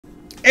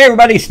Hey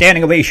everybody,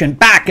 standing ovation,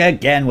 back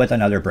again with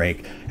another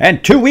break.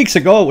 And 2 weeks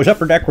ago it was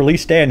Upper Deck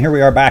release day, and here we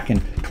are back in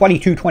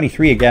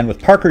 22-23 again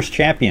with Parkhurst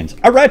Champions,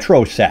 a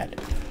retro set.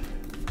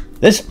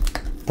 This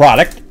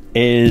product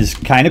is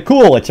kind of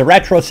cool. It's a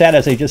retro set,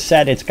 as I just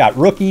said. It's got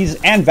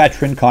rookies and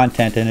veteran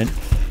content in it,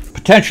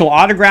 potential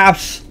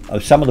autographs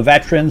of some of the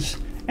veterans,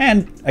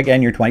 and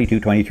again your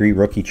 22-23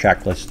 rookie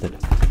checklist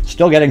that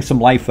still getting some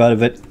life out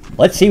of it.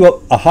 Let's see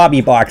what a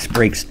hobby box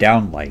breaks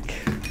down like.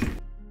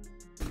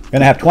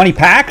 Gonna have 20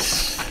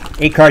 packs,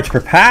 8 cards per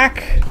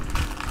pack.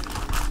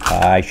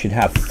 I should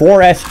have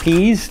 4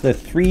 SPs. The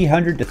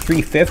 300 to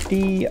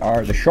 350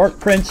 are the short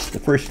prints. The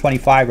first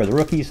 25 are the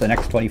rookies. The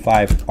next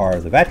 25 are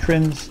the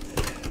veterans.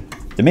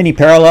 The mini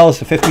parallels,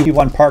 the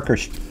 51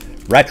 Parkhurst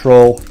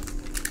retro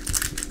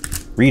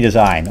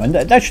redesign. And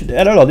that should,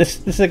 I don't know,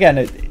 this is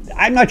again,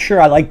 I'm not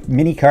sure I like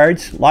mini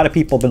cards. A lot of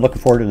people have been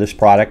looking forward to this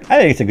product. I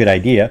think it's a good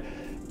idea.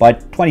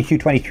 But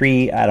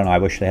 22-23, I don't know, I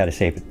wish they had a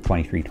save at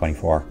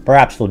 23-24.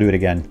 Perhaps they'll do it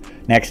again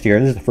next year.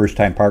 This is the first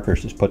time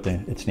Parkhurst has put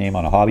its name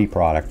on a hobby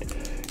product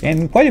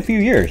in quite a few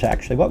years,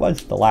 actually. What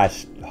was the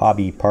last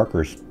hobby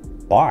Parkhurst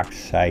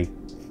box? I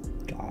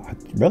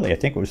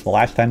think it was the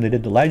last time they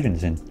did the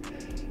Legends. And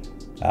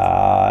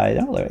I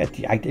don't know,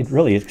 it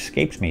really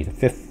escapes me.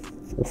 The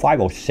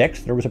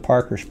 0506, there was a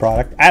Parkhurst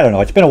product. I don't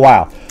know, it's been a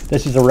while.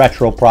 This is a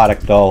retro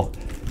product though.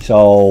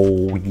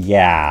 So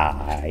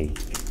yeah,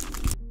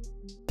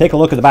 take a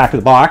look at the back of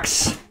the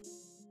box.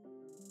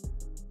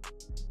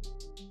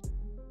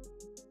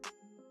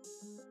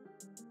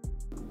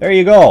 There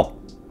you go.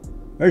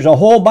 There's a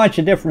whole bunch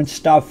of different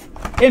stuff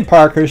in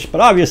Parkhurst,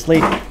 but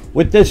obviously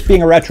with this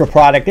being a retro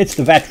product, it's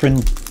the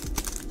veteran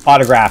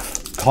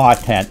autograph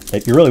content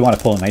that you really want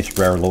to pull a nice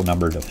rare low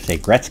number to, say,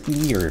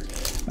 Gretzky, or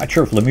I'm not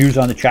sure if Lemieux's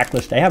on the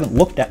checklist. I haven't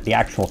looked at the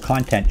actual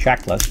content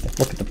checklist.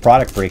 Look at the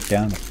product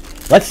breakdown.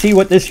 Let's see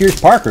what this year's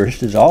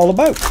Parkhurst is all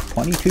about.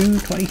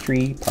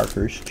 22-23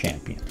 Parkhurst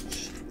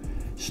Champions.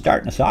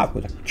 Starting us off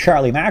with a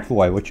Charlie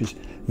McAvoy, which is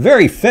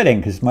very fitting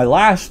because my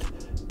last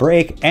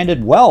break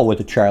ended well with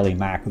a Charlie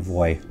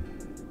McAvoy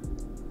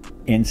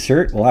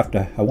insert. We'll have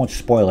to, I won't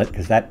spoil it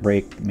because that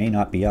break may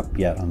not be up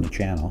yet on the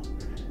channel.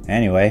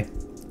 Anyway,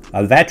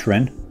 a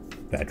veteran,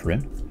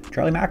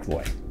 Charlie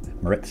McAvoy.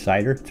 Moritz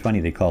Seider. It's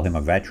funny they call him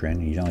a veteran.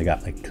 He's only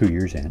got like 2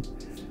 years in.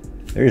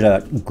 There's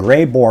a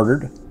gray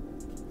bordered,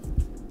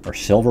 or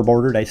silver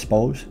bordered, I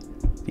suppose.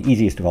 The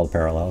easiest of all the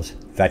parallels.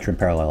 Veteran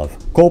parallel of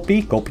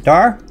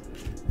Kopitar.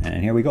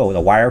 And here we go with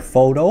a wire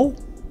photo.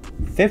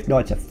 No,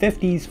 it's a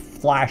 50s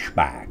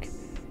flashback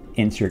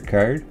insert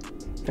card.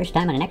 First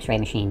time on an X-ray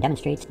machine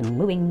demonstrates the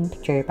moving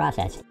picture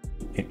process.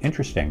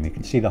 Interesting. You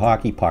can see the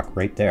hockey puck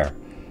right there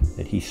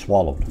that he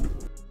swallowed.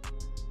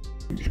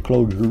 Just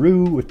Claude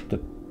Giroux with the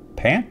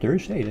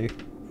Panthers. Hey, they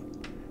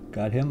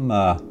got him,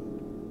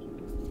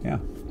 yeah.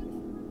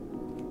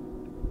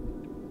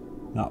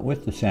 Not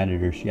with the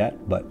Senators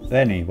yet, but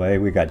anyway,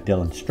 we got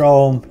Dylan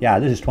Strome. Yeah,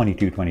 this is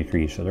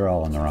 22-23, so they're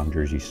all in the wrong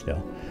jerseys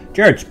still.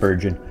 Jared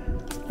Spurgeon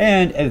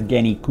and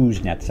Evgeny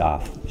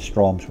Kuznetsov.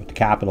 Strome's with the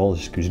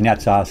Capitals,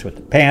 Kuznetsov's with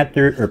the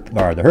Panthers, or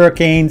the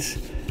Hurricanes.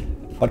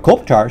 But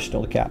Kopitar's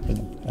still the captain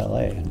of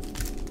LA. And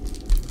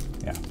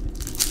yeah.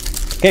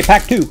 Okay,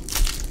 pack 2.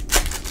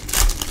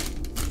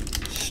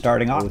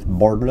 Starting off with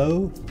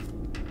Bordeleau,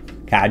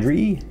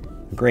 Kadri,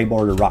 gray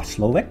border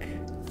Roslovic,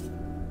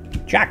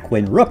 Jack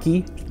Quinn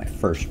rookie. My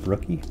first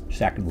rookie,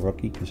 second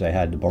rookie because I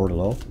had the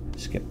Bordeleau,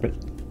 skipped it.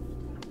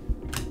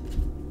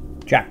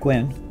 Jack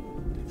Quinn,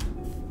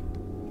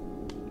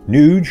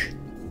 Nuge,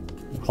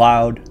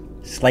 McLeod,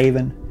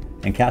 Slavin,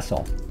 and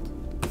Kessel.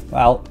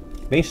 Well,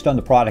 based on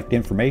the product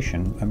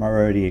information, I'm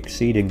already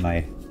exceeding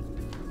my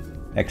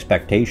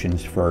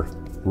expectations for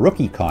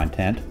rookie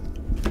content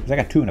because I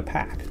got 2 in a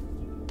pack.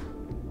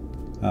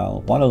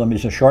 One of them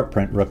is a short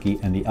print rookie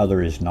and the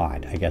other is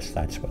not. I guess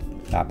that's what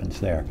happens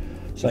there.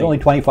 So only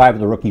 25 of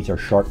the rookies are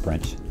short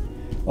prints.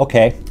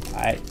 Okay,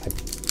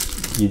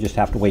 you just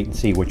have to wait and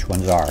see which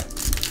ones are.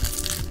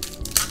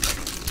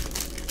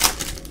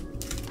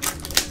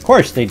 Of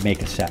course they'd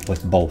make a set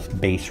with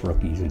both base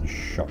rookies and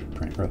short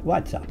print.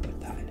 What's up with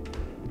that?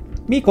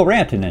 Mikko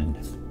Rantanen,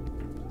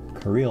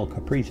 Kirill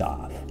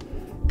Kaprizov.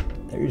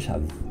 There's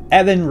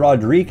Evan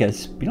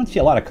Rodriguez. You don't see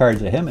a lot of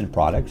cards of him in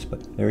products,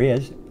 but there he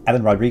is.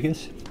 Evan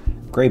Rodriguez,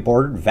 gray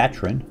bordered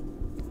veteran.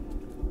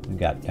 We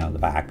got down the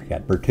back, we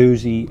got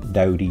Bertuzzi,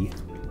 Doughty,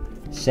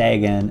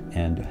 Sagan,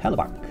 and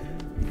Hellebuck.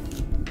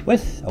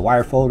 With a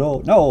wire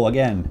photo. No,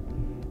 again,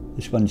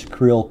 this one's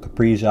Kirill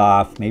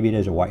Kaprizov. Maybe it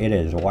is a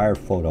wire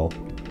photo.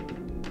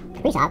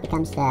 Kaprizov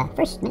becomes the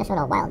first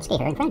Minnesota Wild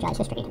skater in franchise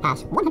history to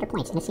pass 100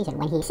 points in a season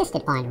when he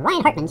assisted on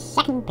Ryan Hartman's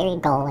second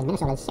period goal in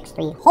Minnesota's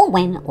 6-3 home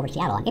win over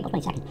Seattle on April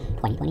 22nd,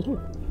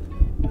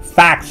 2022.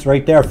 Facts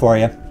right there for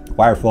you.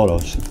 Wire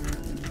photos.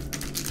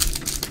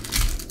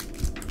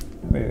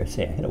 I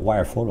hit a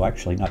wire photo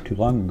actually not too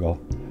long ago.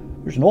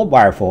 There's an old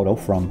wire photo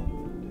from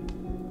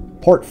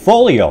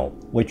Portfolio,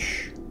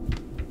 which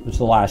was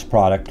the last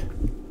product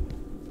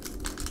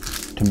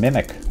to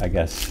mimic, I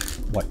guess,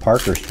 what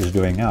Parkhurst is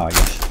doing now, I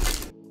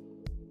guess.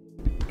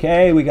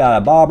 Okay, we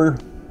got a bobber,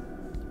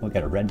 We'll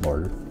get a red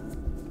border.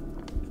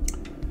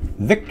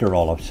 Victor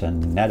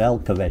Olofsson,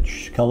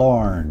 Nedeljkovic,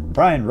 Killorn,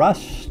 Brian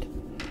Rust,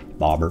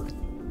 Bobber,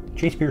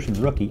 Chase Pearson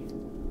rookie,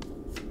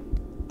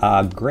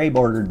 gray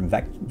bordered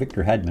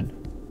Victor Hedman.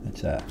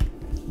 That's a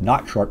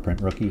not short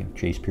print rookie of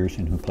Chase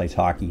Pearson, who plays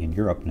hockey in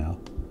Europe now.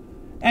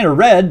 And a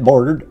red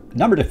bordered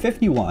number to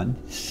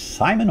 51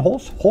 Simon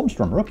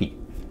Holmstrom rookie.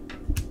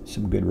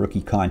 Some good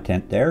rookie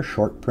content there,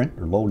 short print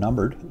or low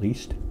numbered at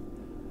least,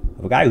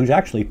 of a guy who's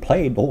actually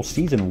played the whole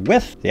season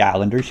with the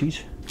Islanders.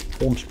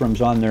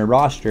 Holmstrom's on their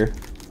roster.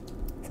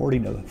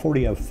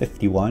 40 of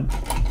 51.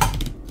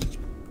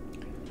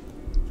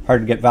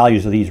 Hard to get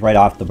values of these right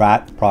off the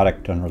bat,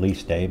 product on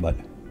release day, but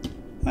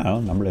I don't know,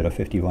 numbered at a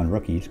 51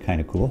 rookie is kind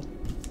of cool.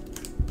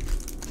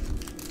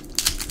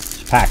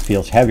 This pack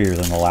feels heavier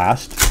than the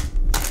last.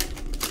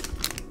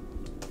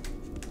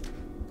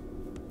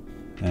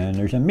 And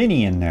there's a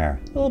mini in there,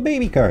 a little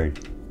baby card.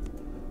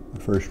 The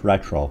first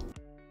retro.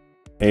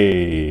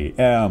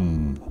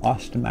 A.M.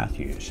 Austin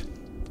Matthews.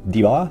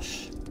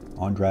 D-Boss.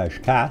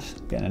 Andrej Kass.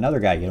 Again, another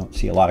guy you don't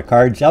see a lot of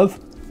cards of.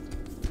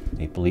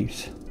 Maple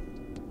Leafs.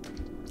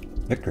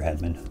 Victor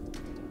Hedman.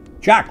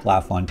 Jack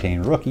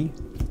LaFontaine, rookie.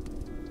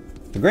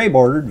 The gray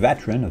bordered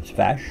veteran of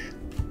Svesh.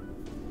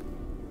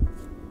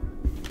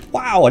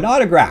 Wow, an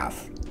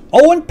autograph.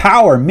 Owen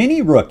Power,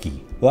 mini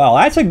rookie. Well,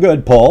 that's a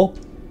good pull.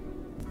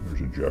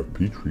 There's a Jeff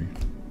Petrie.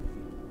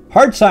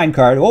 Hard sign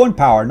card, Owen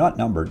Power, not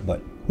numbered,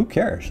 but who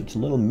cares? It's a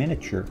little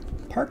miniature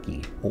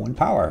Parky, Owen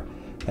Power.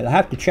 I'll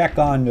have to check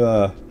on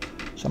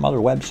some other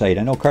website.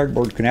 I know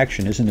Cardboard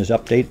Connection isn't as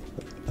update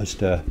as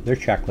to their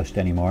checklist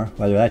anymore.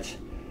 Whether that's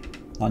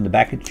on the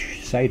Beckett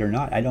site or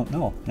not, I don't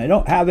know. And I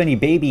don't have any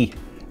baby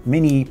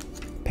mini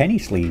penny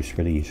sleeves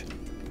for these.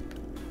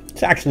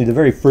 It's actually the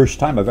very first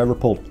time I've ever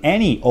pulled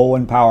any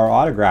Owen Power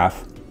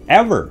autograph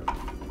ever.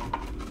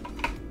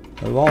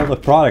 Of all the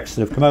products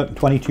that have come out in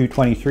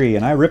 22-23,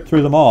 and I ripped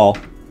through them all.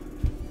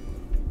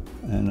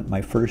 And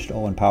my first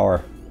Owen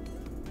Power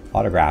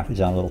autograph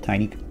is on a little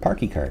tiny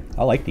Parky card.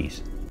 I like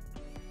these.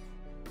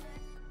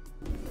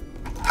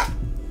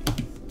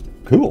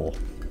 Cool.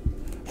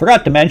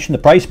 Forgot to mention the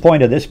price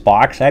point of this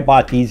box. I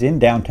bought these in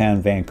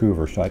downtown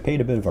Vancouver, so I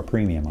paid a bit of a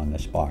premium on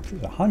this box.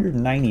 It was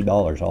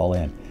 $190 all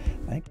in.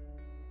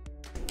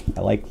 I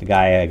like the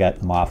guy I got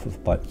them off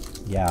of, but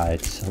yeah,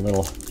 it's a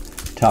little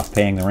tough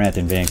paying the rent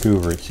in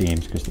Vancouver, it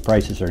seems, because the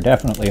prices are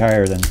definitely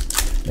higher than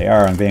they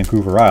are on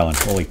Vancouver Island.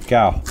 Holy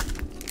cow.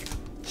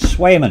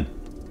 Swayman.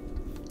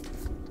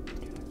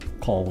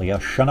 Kalia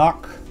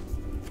Shannock.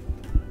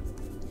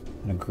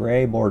 And a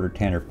gray border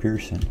Tanner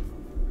Pearson.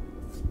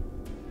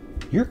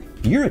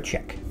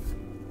 Juracek.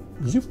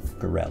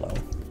 Zuccarello.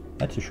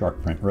 That's a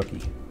short print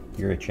rookie.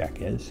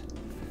 Juracek is.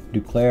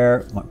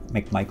 Duclair,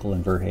 McMichael,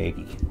 and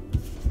Verhaeghe.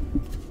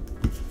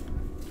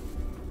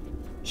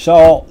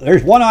 So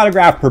there's one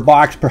autograph per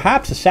box,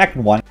 perhaps a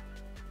second one.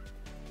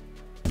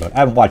 But I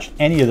haven't watched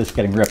any of this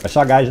getting ripped. I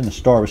saw guys in the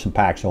store with some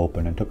packs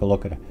open and took a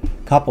look at a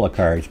couple of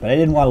cards, but I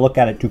didn't want to look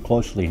at it too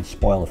closely and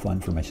spoil the fun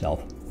for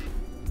myself.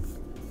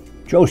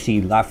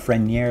 Josie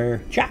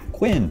Lafreniere, Jack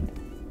Quinn,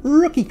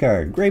 rookie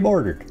card, gray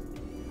bordered.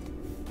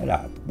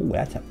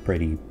 That's a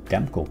pretty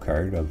Demko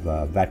card of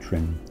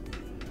veteran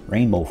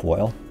rainbow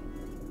foil.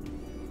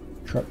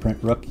 Short print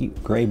rookie,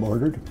 gray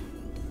bordered.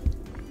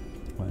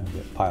 Well,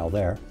 get pile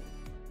there.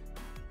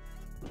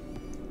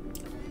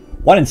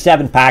 1 in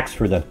 7 packs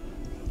for the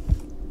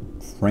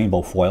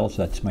rainbow foils.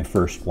 That's my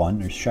first one.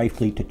 There's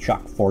Scheifele,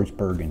 Tkachuk,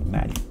 Forsberg, and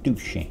Matty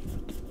Duchesne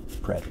with the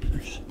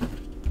Predators.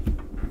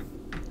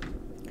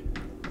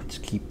 Let's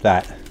keep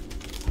that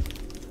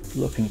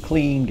looking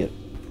clean. Get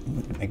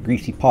my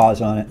greasy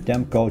paws on it.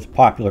 Demko's a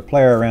popular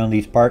player around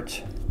these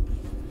parts.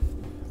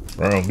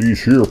 Around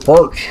these here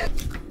parts.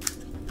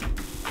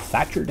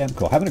 Thatcher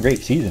Demko having a great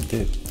season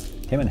too.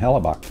 Him and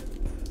Hellebuck.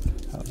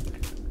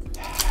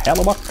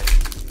 Hellebuck,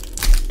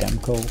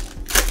 Demko,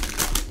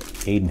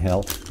 Aiden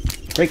Hill.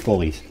 Great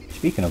goalies.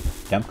 Speaking of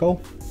Demko,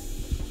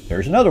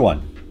 there's another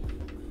one.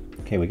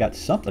 Okay, we got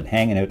something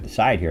hanging out the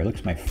side here.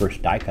 Looks like my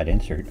first die cut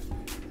insert.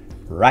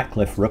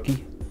 Ratcliffe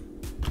rookie.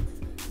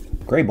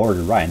 Gray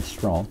border Ryan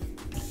Strome.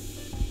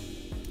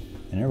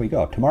 And there we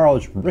go.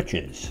 Tomorrow's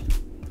Riches.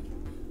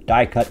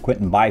 Die cut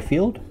Quentin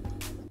Byfield.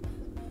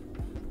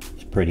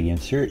 It's a pretty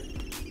insert.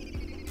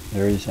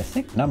 There's, I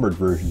think, numbered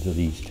versions of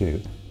these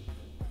too.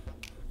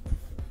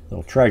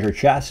 Little treasure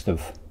chest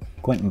of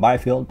Quentin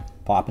Byfield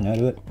popping out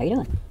of it. How you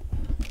doing?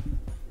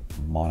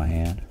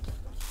 Monahan,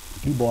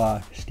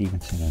 Dubois,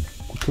 Stevenson, and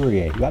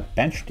Couturier. He got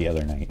benched the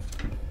other night.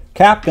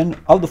 Captain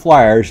of the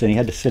Flyers, and he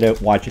had to sit out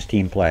and watch his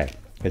team play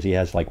because he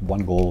has like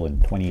 1 goal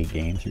in 28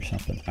 games or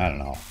something. I don't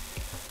know.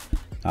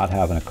 Not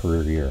having a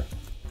career year.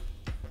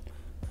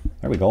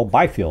 There we go.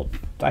 Byfield.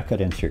 Die cut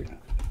insert.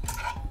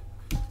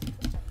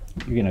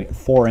 You're going to get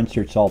 4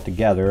 inserts all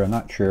together. I'm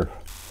not sure.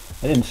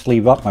 I didn't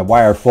sleeve up my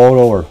wire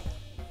photo or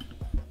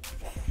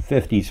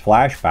 50s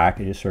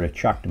flashback. I just sort of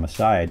chucked them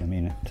aside. I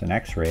mean, it's an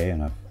x-ray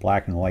and a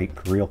black and white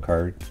Creel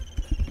card.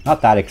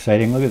 Not that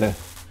exciting. Look at the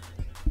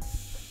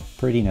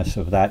prettiness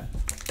of that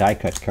die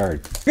cut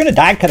card. If you're gonna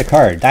die cut a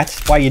card,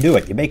 that's why you do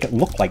it. You make it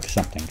look like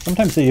something.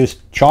 Sometimes they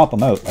just chop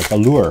them out like a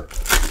lure.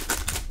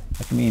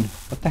 I mean,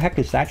 what the heck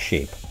is that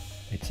shape?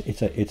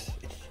 It's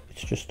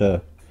just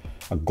a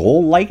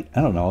gold light?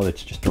 I don't know.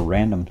 It's just a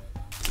random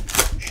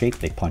shape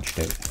they punched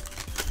out.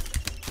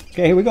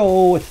 Okay, here we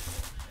go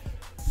with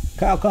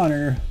Kyle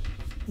Connor,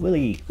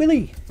 Willie,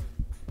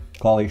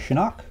 Collie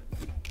Chinook.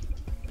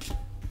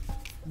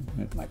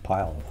 My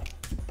pile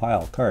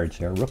of cards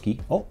there. Rookie.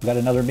 Oh, got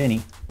another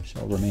mini,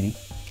 silver mini.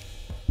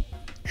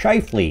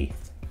 Shifley,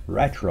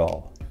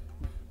 retro.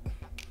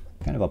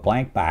 Kind of a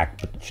blank back,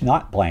 but it's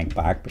not blank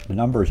back, but the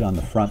number's on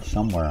the front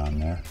somewhere on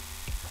there.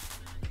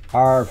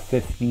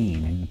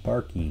 R15 in the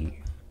Parky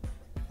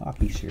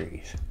Hockey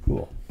Series.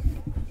 Cool.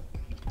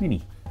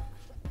 Mini.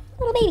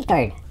 Little baby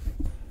card.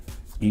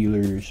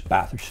 Ehlers,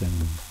 Batherson,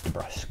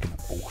 DeBrusque, and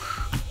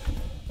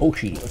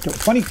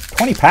Oshie.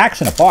 20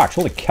 packs in a box.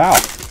 Holy cow.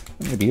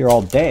 I'm going to be here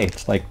all day.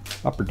 It's like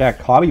Upper Deck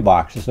hobby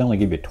boxes. They only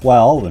give you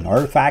 12, and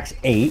Artifacts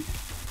 8.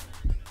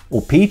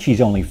 Well, Peachy's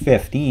only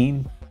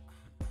 15.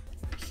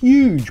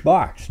 Huge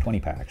box. 20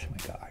 packs. Oh my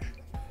gosh.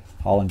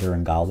 Hollander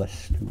and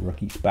Galvis. 2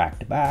 rookies back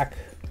to back.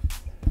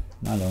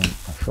 Another one,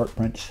 short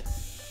prints.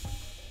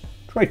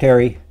 Troy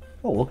Terry.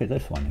 Oh, look at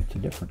this one. It's a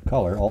different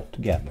color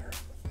altogether.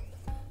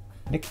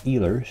 Nick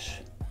Ehlers.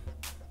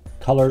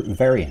 Color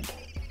variant.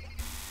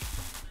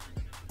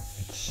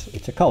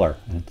 It's a color.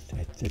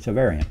 It's a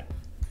variant.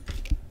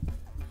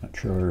 Not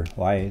sure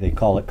why they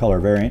call it color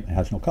variant. It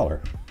has no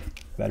color.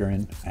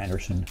 Veteran,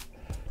 Anderson,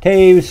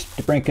 Taves,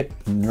 DeBrincat,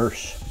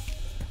 Nurse.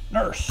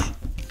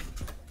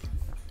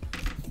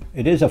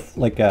 It is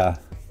like a,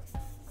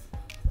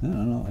 I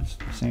don't know, it's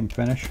the same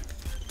finish.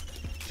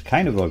 It's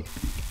kind of a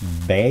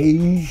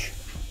beige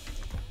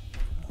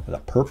with a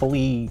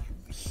purpley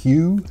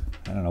hue.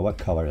 I don't know what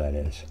color that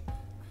is.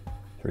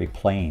 It's very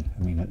plain.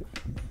 I mean,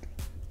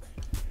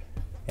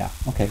 yeah,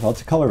 okay, well,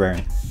 it's a color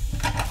variant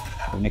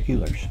of Nick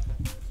Ehlers.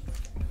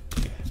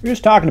 We're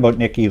just talking about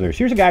Nick Ehlers.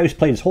 Here's a guy who's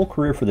played his whole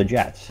career for the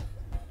Jets,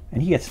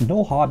 and he gets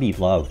no hobby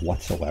love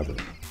whatsoever.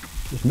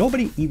 Does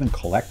nobody even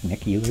collect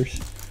Nick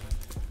Ehlers?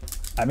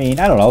 I mean,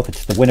 I don't know if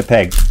it's the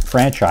Winnipeg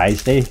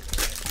franchise. They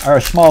are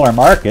a smaller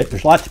market.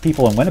 There's lots of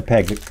people in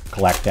Winnipeg that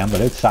collect them,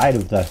 but outside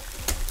of the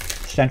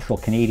central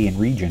Canadian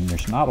region,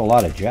 there's not a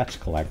lot of Jets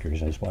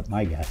collectors, is what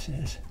my guess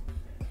is.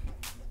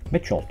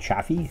 Mitchell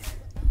Chaffee,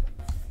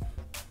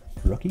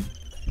 rookie.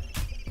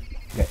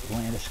 We got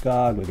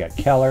Landeskog, we got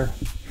Keller,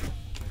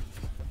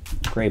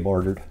 gray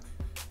bordered.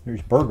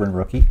 There's Berggren,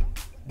 rookie.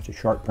 It's a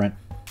short print.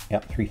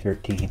 Yep,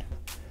 313.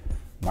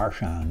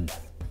 Marchand,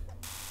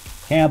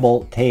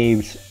 Campbell,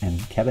 Taves, and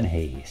Kevin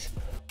Hayes.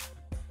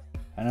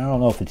 And I don't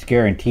know if it's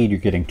guaranteed you're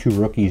getting 2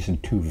 rookies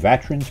and 2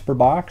 veterans per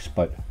box,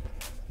 but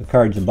the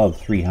cards above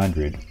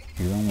 300,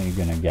 you're only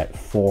going to get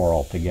 4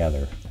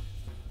 altogether.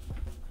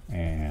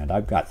 And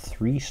I've got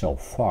 3 so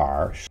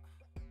far.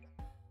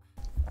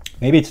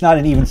 Maybe it's not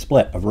an even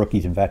split of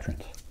rookies and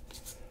veterans,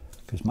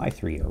 because my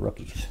 3 are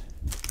rookies.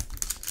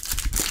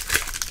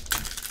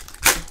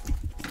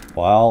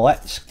 Well,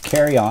 let's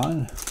carry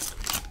on.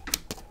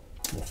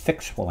 The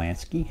Fix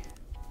Wolanski,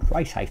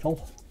 Draisaitl,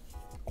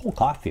 Cole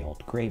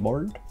Caulfield, gray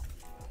board,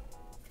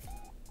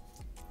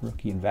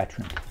 rookie and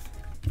veteran.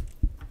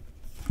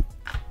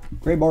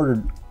 Gray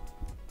bordered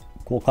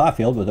Cole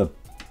Caulfield with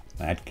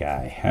that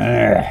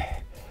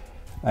guy.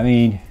 I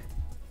mean,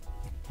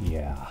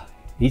 yeah,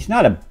 he's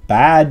not a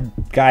bad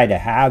guy to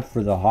have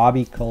for the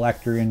hobby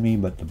collector in me,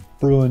 but the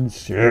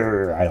Bruins,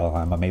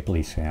 I'm a Maple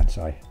Leafs fan,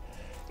 so I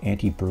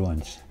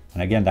anti-Bruins.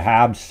 And again, the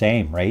Habs,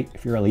 same, right?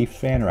 If you're a Leafs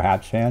fan or a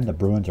Habs fan, the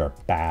Bruins are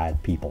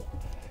bad people.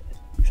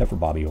 Except for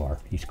Bobby Orr.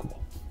 He's cool.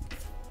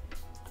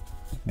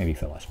 Maybe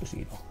Phil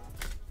Esposito.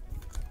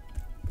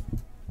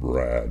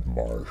 Brad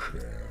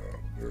Marchand.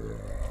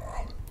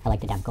 I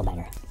like the Demko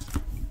better.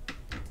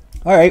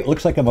 All right,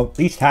 looks like I'm at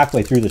least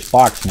halfway through this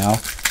box now.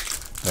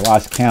 I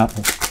lost count.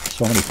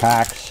 So many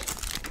packs.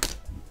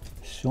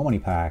 So many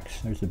packs.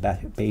 There's the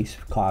base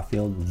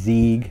Caulfield,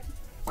 Zieg,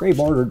 gray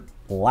bordered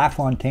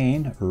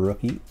LaFontaine,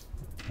 rookie.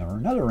 Or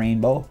another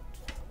rainbow.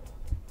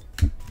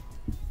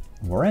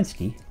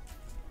 Wierenski.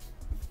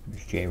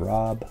 There's J.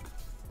 Rob.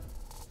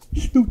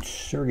 Stoots,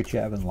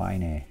 Sergachev, and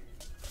Line.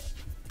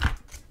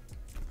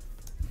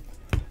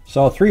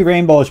 So 3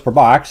 rainbows per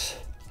box.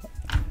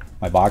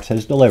 My box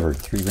has delivered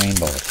 3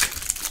 rainbows.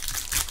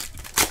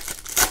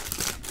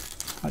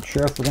 Not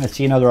sure if we're going to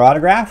see another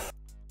autograph.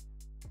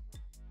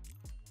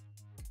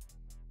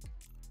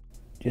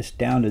 Just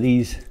down to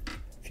these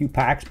few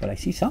packs, but I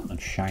see something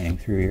shining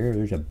through here.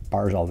 There's a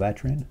Barzal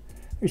veteran.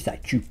 There's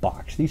that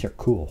jukebox. These are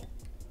cool.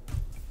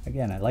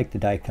 Again, I like the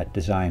die cut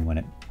design when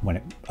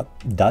it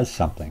does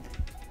something.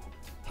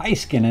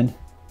 Heiskanen,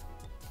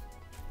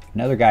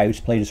 another guy who's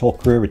played his whole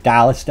career with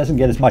Dallas, doesn't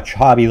get as much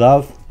hobby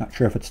love. Not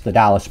sure if it's the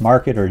Dallas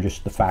market or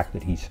just the fact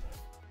that he's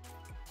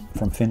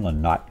from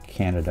Finland, not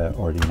Canada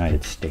or the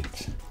United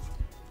States.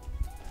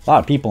 A lot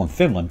of people in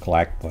Finland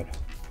collect, but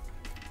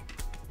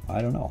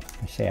I don't know.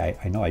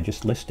 I know I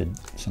just listed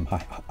some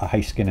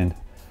Heiskanen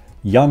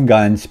Young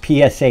Guns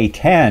PSA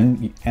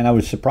 10, and I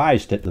was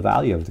surprised at the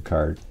value of the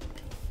card.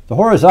 The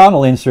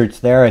horizontal inserts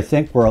there, I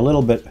think, were a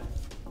little bit...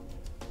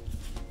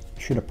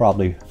 Should have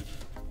probably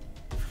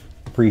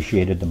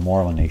appreciated them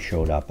more when they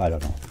showed up. I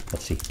don't know.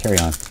 Let's see. Carry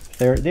on.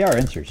 They are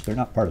inserts. They're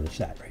not part of the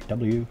set, right?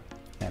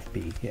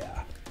 WFB,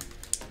 yeah.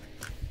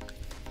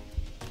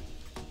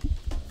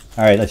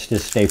 All right, let's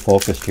just stay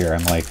focused here.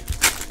 I'm like,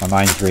 my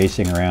mind's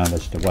racing around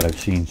as to what I've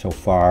seen so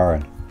far,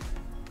 and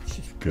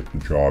Get the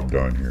job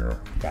done here.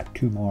 got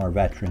two more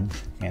veterans,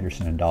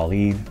 Anderson and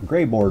Dahlin.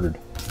 Gray bordered.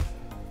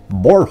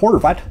 Bo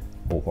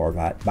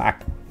Horvat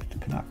back with the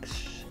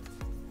Canucks.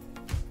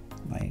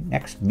 My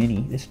next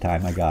mini, this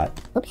time I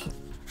got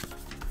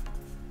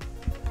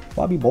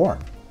Bobby Bourne,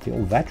 the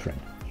old veteran.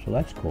 So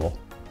that's cool.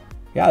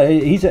 Yeah,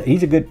 he's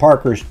a good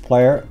Parkhurst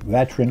player.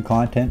 Veteran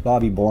content,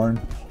 Bobby Bourne,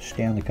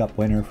 Stanley Cup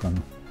winner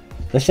from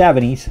the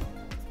 70s.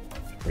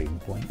 Braden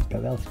Point,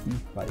 Pavelski,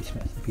 Riley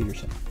Smith, and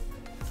Peterson.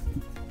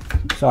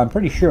 So I'm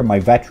pretty sure my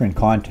veteran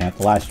content,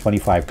 the last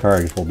 25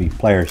 cards, will be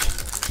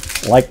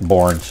players like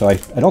Bourne. So I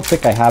don't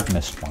think I have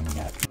missed one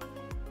yet.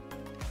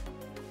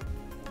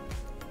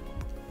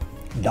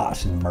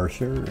 Dawson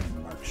Mercer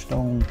and Mark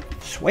Stone.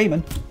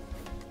 Swayman.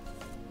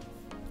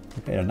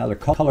 Okay, another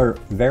color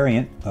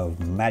variant of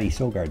Matty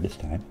Sogard this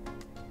time.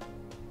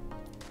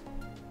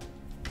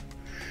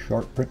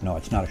 Short print. No,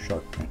 it's not a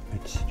short print.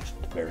 It's just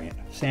a variant.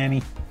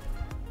 Sammy.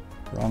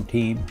 Wrong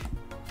team.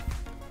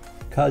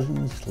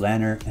 Cousins,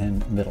 Leonard,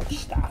 and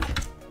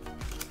Middlestadt.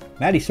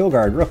 Matty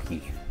Sogard,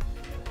 rookie.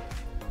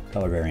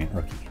 Color variant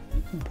rookie.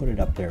 We'll put it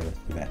up there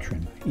with the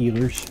veteran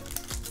Ehlers.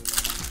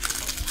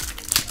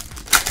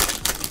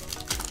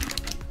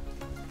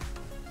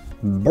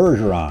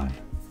 Bergeron.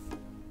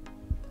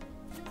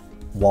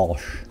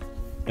 Walsh.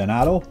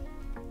 Donato.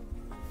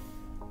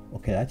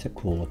 Okay, that's a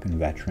cool looking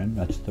veteran.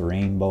 That's the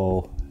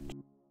rainbow.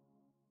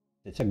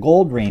 It's a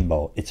gold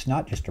rainbow. It's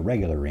not just a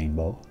regular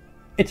rainbow.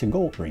 It's a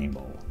gold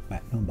rainbow.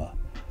 Matt Numba.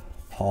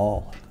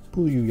 Hall.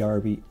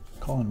 Puljujarvi.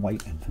 Colin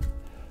White and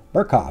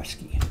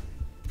Burkowski.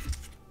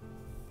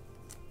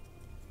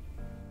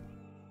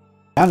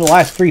 Down to the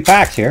last 3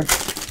 packs here.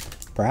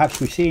 Perhaps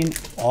we've seen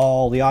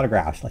all the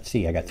autographs. Let's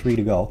see. I got 3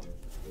 to go.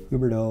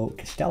 Huberdeau,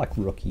 Kostelic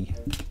rookie.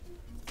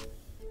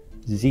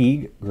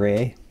 Zieg,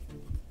 gray.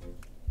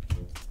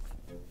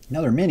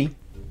 Another mini.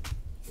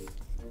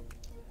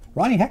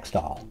 Ronnie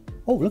Hextall.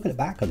 Oh, look at the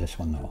back of this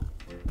one, though.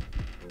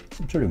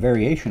 Some sort of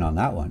variation on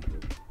that one.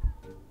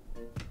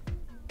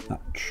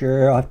 Not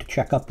sure. I'll have to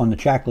check up on the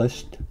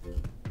checklist.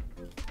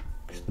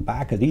 Because the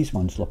back of these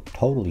ones look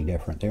totally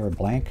different. They were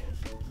blank.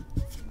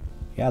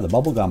 Yeah, the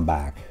bubblegum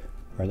back.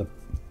 Or the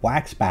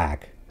wax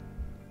back.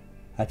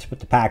 That's what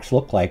the packs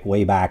look like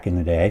way back in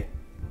the day.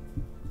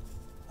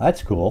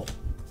 That's cool.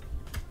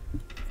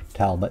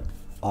 Talbot,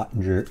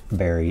 Ottinger,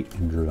 Barry,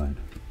 and Druin.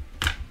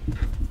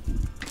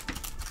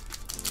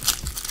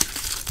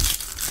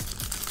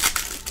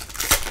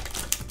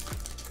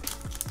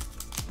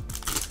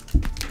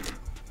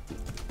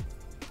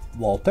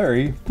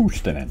 Valtteri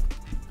Puustinen.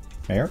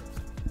 Mayor.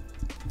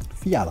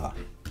 Fiala.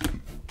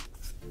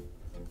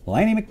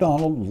 Lanny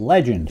McDonald,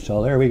 legend.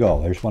 So there we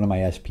go. There's one of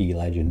my SP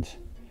legends.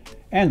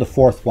 And the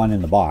 4th one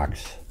in the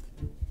box.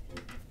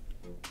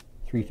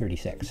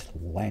 336.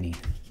 Lanny.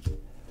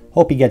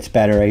 Hope he gets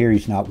better. I hear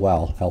he's not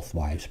well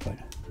health-wise, but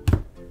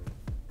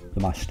the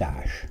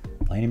mustache.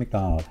 Lanny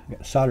McDonald. We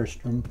got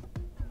Soderstrom.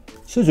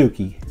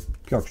 Suzuki.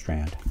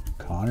 Bjorkstrand.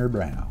 Connor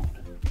Brown.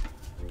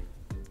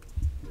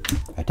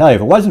 I tell you,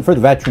 if it wasn't for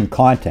the veteran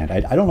content, I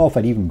don't know if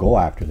I'd even go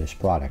after this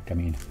product. I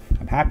mean,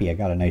 I'm happy I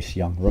got a nice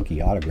young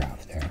rookie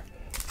autograph there.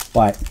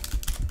 But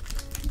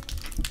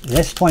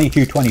this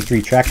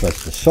 22-23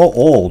 checklist is so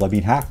old. I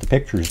mean, half the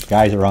pictures, the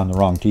guys are on the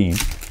wrong team.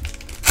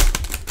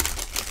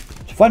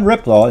 It's a fun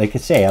rip, though. Like I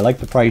say, I like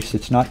the price.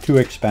 It's not too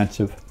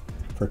expensive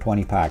for a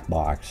 20-pack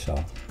box.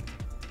 So,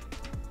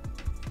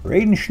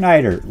 Braden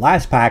Schneider,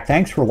 last pack.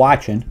 Thanks for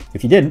watching.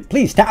 If you didn't,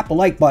 please tap the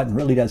like button. It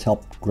really does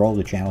help grow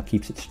the channel,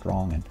 keeps it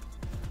strong, and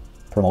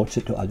promotes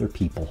it to other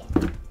people.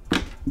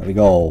 There we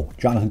go.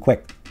 Jonathan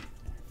Quick.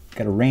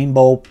 Got a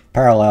rainbow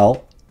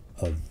parallel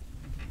of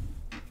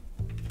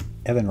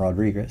Evan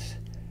Rodriguez,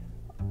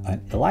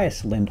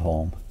 Elias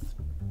Lindholm,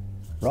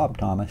 Rob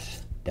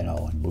Thomas,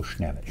 Deno, and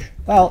Bushnevich.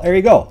 Well, there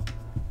you go.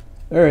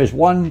 There is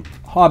one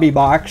hobby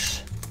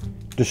box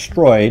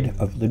destroyed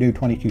of the new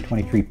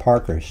 22-23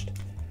 Parkhurst.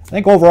 I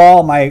think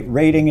overall my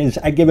rating is,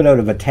 I give it out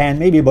of a 10,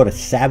 maybe about a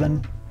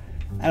 7.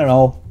 I don't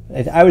know.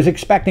 I was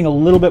expecting a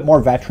little bit more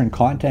veteran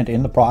content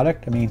in the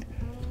product. I mean,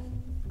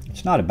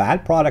 it's not a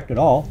bad product at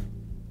all.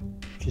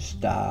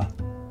 Just a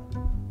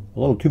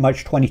little too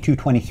much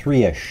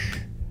 22-23-ish.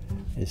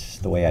 Is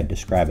the way I'd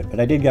describe it. But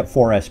I did get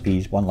 4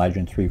 SPs, 1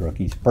 legend, 3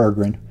 rookies.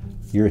 Berggren,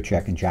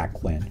 Juracek, and Jack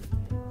Quinn.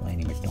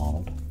 Laney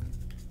McDonald.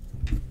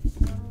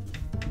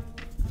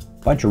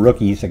 Bunch of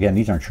rookies. Again,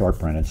 these aren't short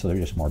printed, so they're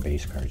just more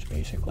base cards,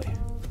 basically.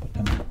 Put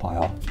them in the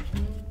pile.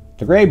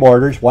 The gray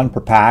borders, 1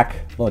 per pack.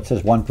 Well, it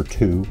says 1 per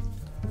 2.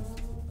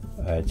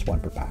 It's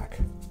 1 per pack.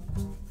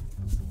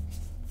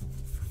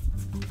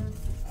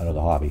 Out of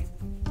the hobby.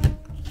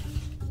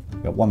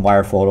 Got one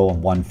wire photo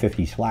and one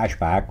 50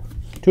 splashback.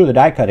 Two of the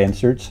die cut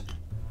inserts.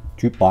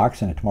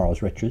 Jukebox and a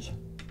Tomorrow's Riches.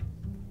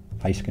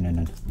 Heiskanen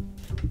and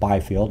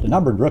Byfield. The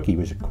numbered rookie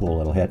was a cool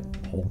little hit.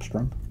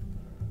 Holmstrom.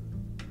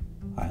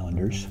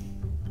 Islanders.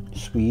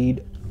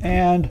 Swede.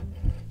 And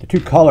the two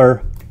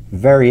color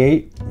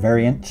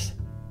variants.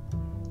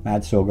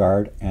 Mad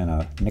Sogard and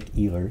a Nick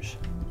Ehlers.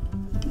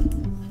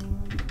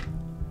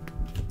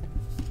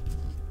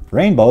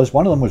 Rainbows.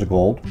 One of them was a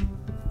gold.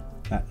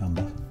 That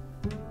number.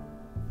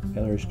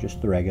 The other's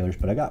just the regulars,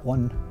 but I got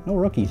no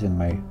rookies in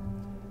my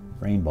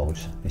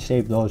rainbows. I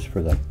saved those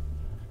for the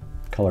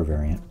color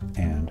variant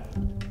and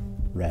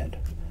red.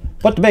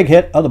 But the big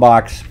hit of the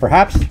box,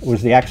 perhaps,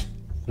 was the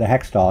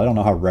Hextall. I don't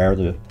know how rare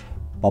the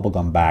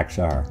bubblegum backs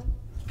are,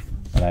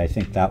 but I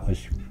think that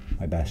was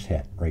my best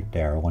hit right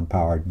there. One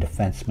powered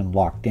defenseman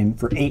locked in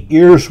for 8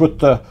 years with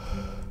the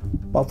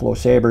Buffalo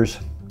Sabres.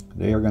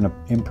 They are going to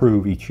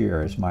improve each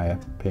year, is my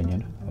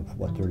opinion of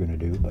what they're going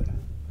to do, but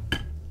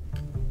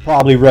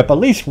probably rip at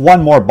least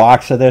one more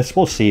box of this.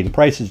 We'll see. The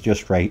price is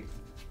just right.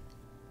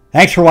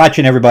 Thanks for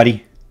watching,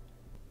 everybody.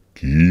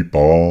 Keep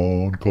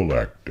on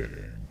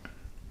collecting.